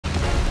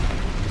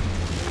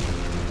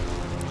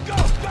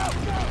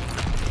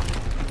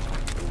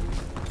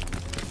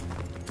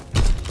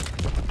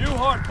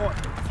hard point.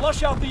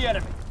 Flush out the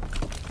enemy.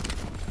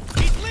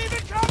 He's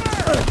leaving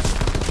cover!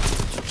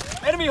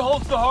 Enemy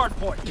holds the hard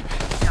point.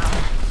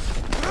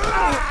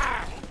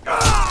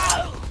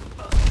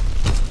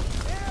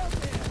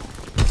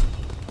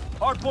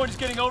 Hard point is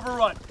getting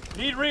overrun.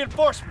 Need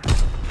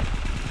reinforcements.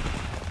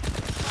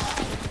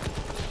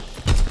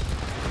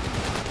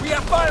 We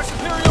have fire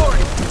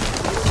superiority.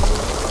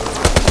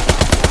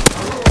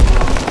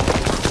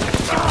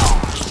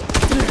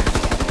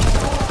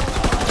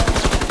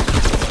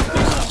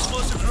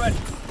 Explosives ready.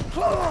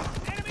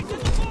 Enemy to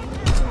the bunker!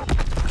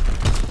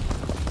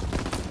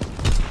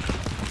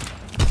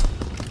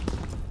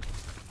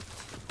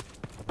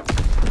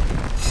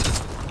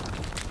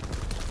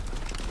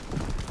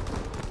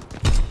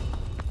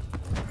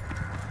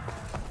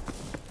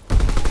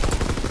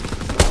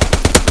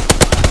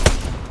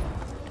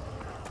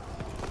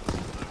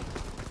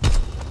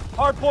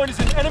 Hardpoint is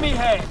in enemy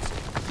hands.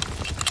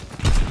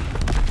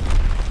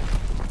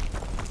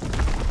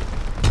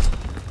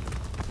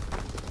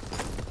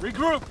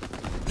 Regroup.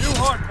 New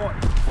hardpoint.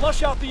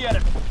 Flush out the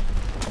enemy.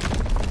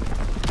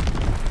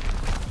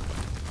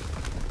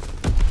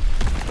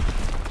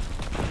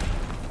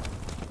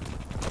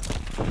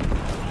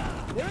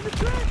 They're in the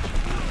trench!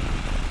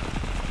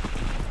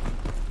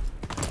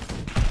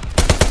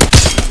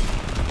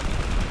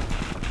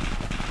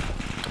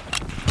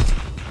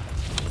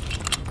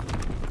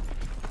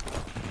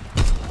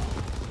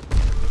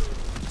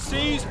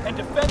 Seize and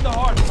defend the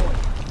hardpoint.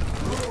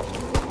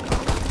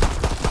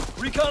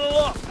 Recon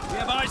aloft. We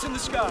have eyes in the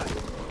sky.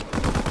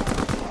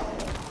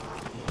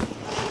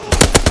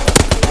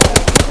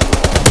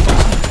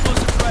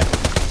 Explosives ready.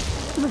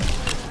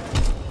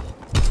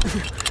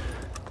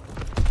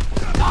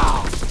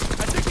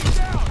 I think he's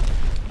down!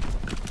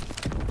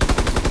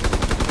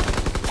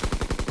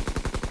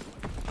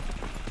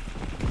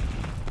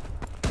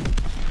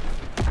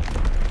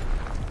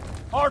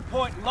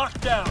 Hardpoint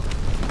locked down.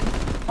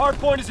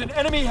 Hardpoint is in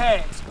enemy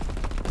hands.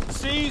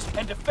 Seize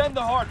and defend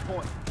the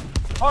hardpoint.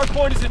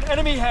 Hardpoint is in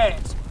enemy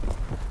hands.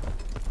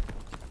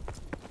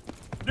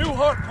 New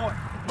hardpoint.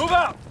 Move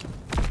out.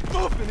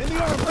 Movement in the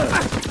armor!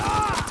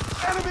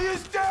 Enemy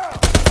is down!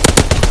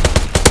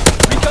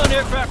 Recon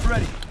aircraft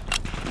ready.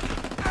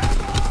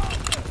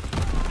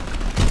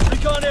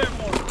 Recon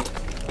airborne.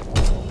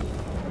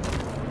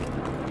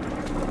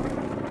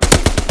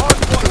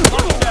 Hardpoint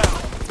locked down.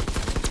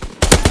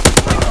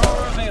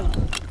 Power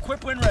available.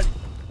 Equip when ready.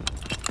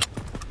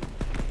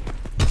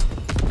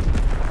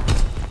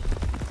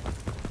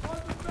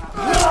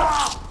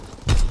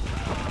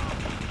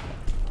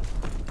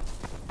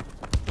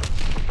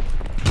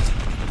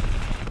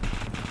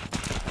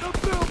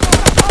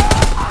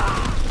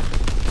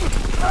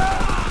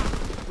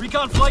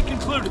 Recon flight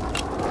concluded.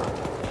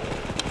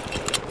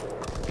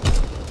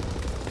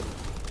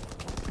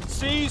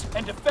 Seize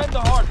and defend the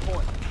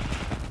hardpoint.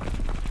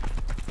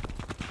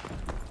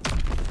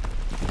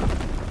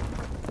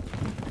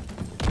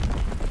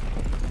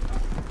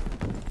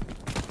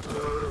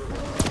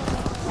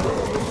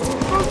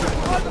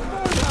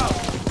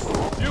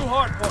 New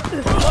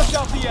hardpoint. Flush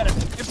out the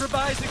enemy.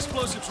 Improvised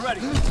explosives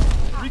ready.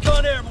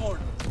 Recon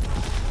airborne.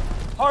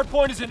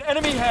 Hardpoint is in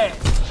enemy hands.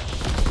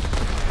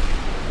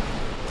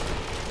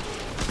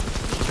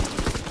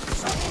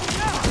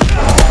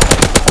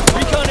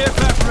 Recon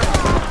aircraft ready.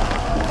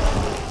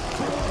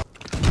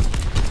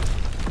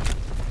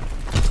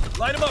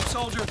 Light him up,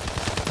 soldier.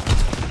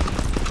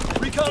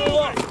 Recon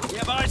aloft. We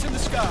have eyes in the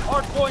sky.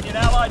 Hardpoint in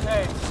Allied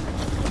hands.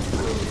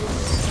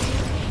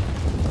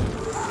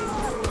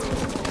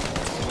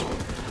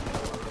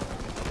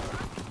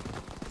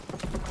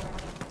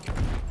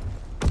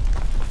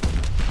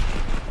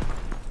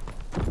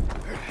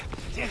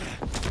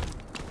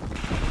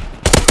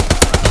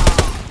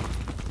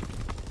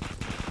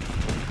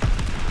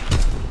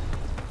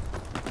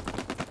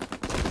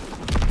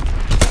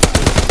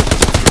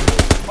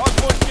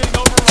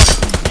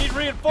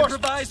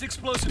 Improvised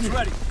explosives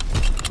ready.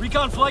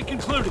 Recon flight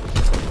concluded.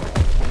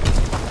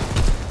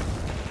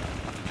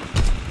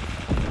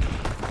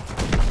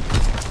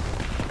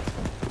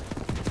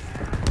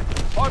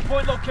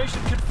 Hardpoint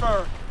location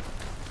confirmed.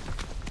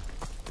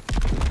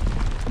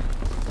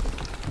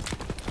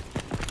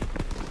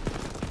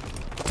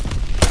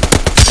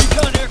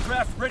 Recon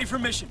aircraft ready for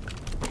mission.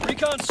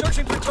 Recon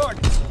searching for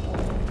targets.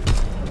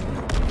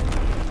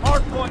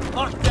 Hardpoint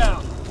locked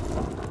down.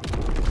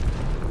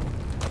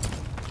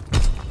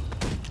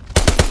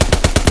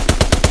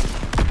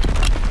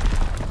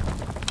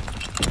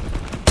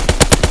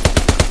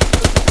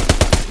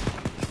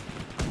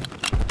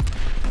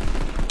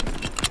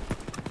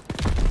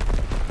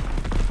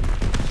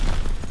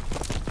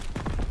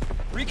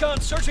 Recon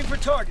searching for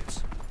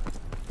targets.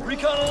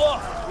 Recon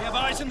aloft. We have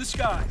eyes in the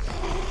sky.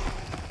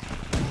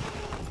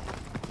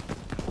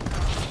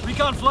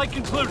 Recon flight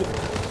concluded.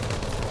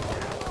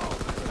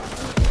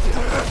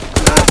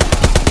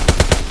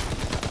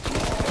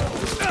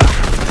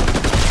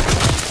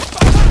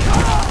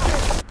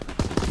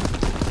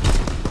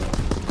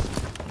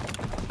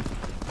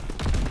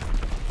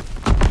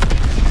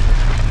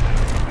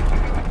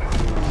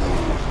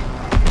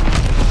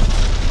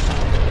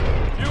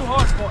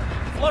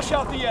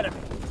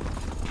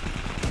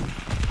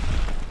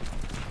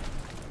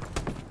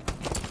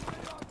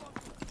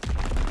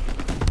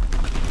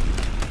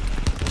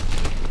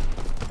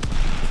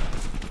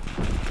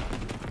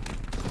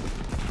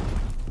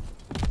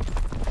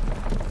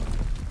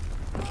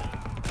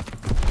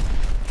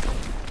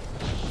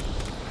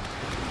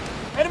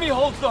 Enemy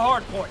holds the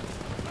hard point.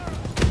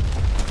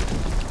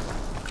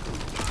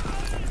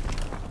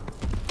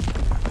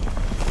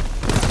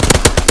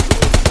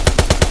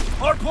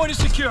 Hard point is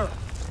secure.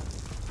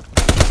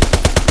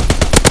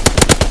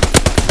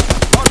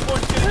 Hard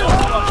point is getting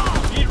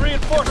overrun. Need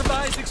reinforcements.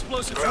 Revised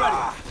explosives ready.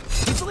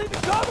 He's leaving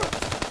cover!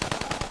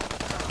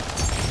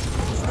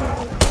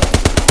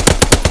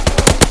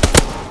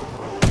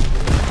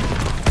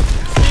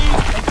 Seize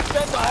and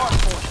defend the hard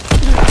point.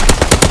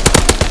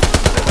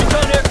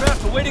 Recon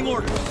aircraft awaiting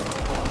orders.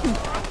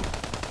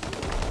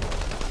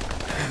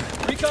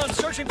 Recon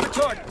searching for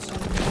targets.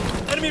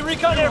 Enemy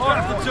recon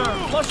aircraft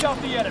returned. Flush out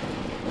the enemy.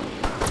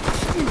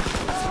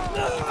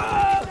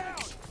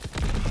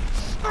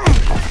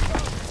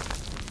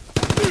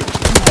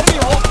 Enemy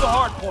holds the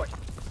hard point.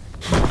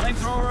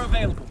 Flamethrower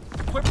available.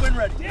 Equip when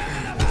ready.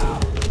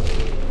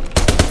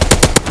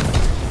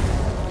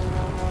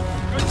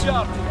 Good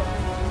job today.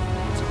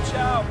 Some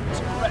chow,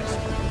 some rest.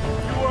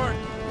 You earned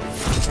it.